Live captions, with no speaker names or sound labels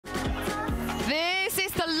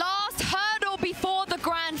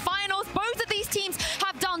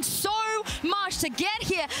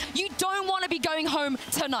here. You don't want to be going home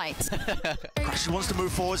tonight. Actually wants to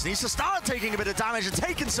move forwards, needs to start taking a bit of damage and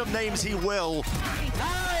taking some names, he will.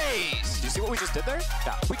 Nice! You see what we just did there?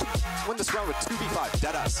 Yeah, we can win this round with 2v5,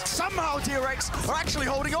 dead us. Somehow DRX are actually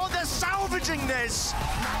holding on, they're salvaging this!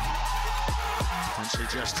 Potentially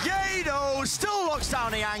just Yado still locks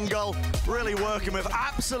down the angle, really working with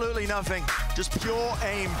absolutely nothing, just pure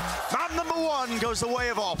aim. Map number 1 goes the way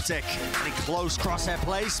of OpTic. Any close crosshair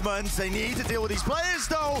placements, they need to deal with these players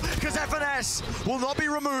though, because FNS will not be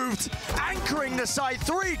removed. Anchoring the side,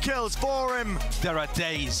 3 kills for him. There are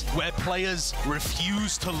days where players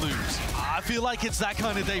refuse to lose. I feel like it's that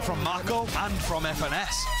kind of day from Mako and from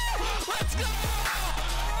FNS. Let's go!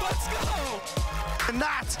 Let's go! And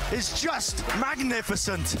that is just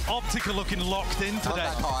magnificent. OpTic are looking locked in today.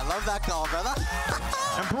 I love that call, brother.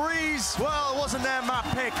 And Breeze, well, it wasn't their map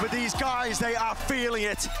pick, but these guys, they are feeling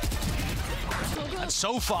it. And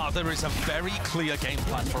so far, there is a very clear game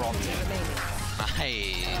plan for OpTic.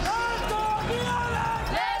 Nice. Let's go,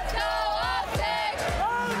 OpTic! Let's go,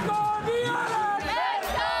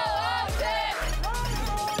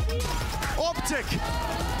 OpTic! OpTic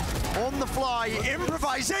on the fly,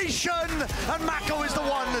 improvisation, and Mako is the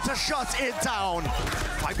one to shut it down.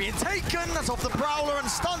 By being taken, that's off the Prowler and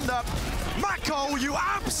stunned up. Mako, you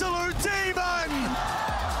absolute demon!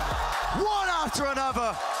 One after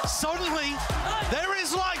another. Suddenly, there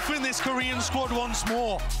is life in this Korean squad once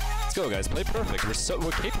more. Let's go, guys. Play perfect.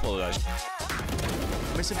 We're capable of that.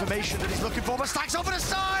 Misinformation that he's looking for, but stacks over the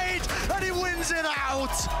side, and he wins it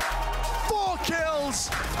out. 4 kills,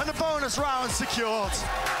 and the bonus round secured.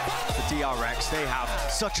 The DRX, they have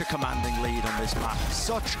such a commanding lead on this map,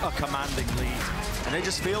 such a commanding lead, and they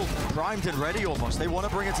just feel primed and ready almost. They want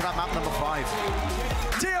to bring it to that map number 5.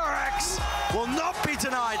 DRX will not be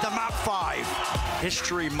denied the map 5.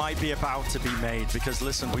 History might be about to be made because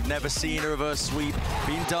listen, we've never seen a reverse sweep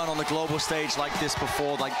being done on the global stage like this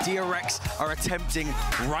before. Like DRX are attempting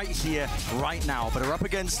right here, right now, but are up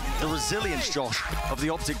against the resilience, Josh, of the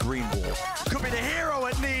OpTic Green Wall. Could be the hero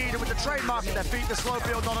at need, and with the trademark at their feet, the slow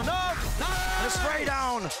field not enough. And a spray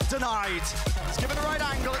down, denied. It's given the right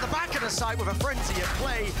angle at the back of the site with a frenzy at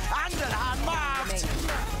play, and at hand marked,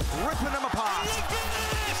 ripping them apart.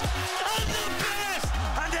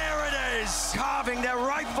 And there it is, carving their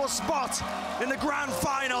rightful spot in the grand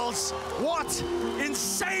finals. What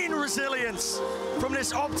insane resilience from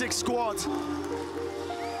this OpTic squad.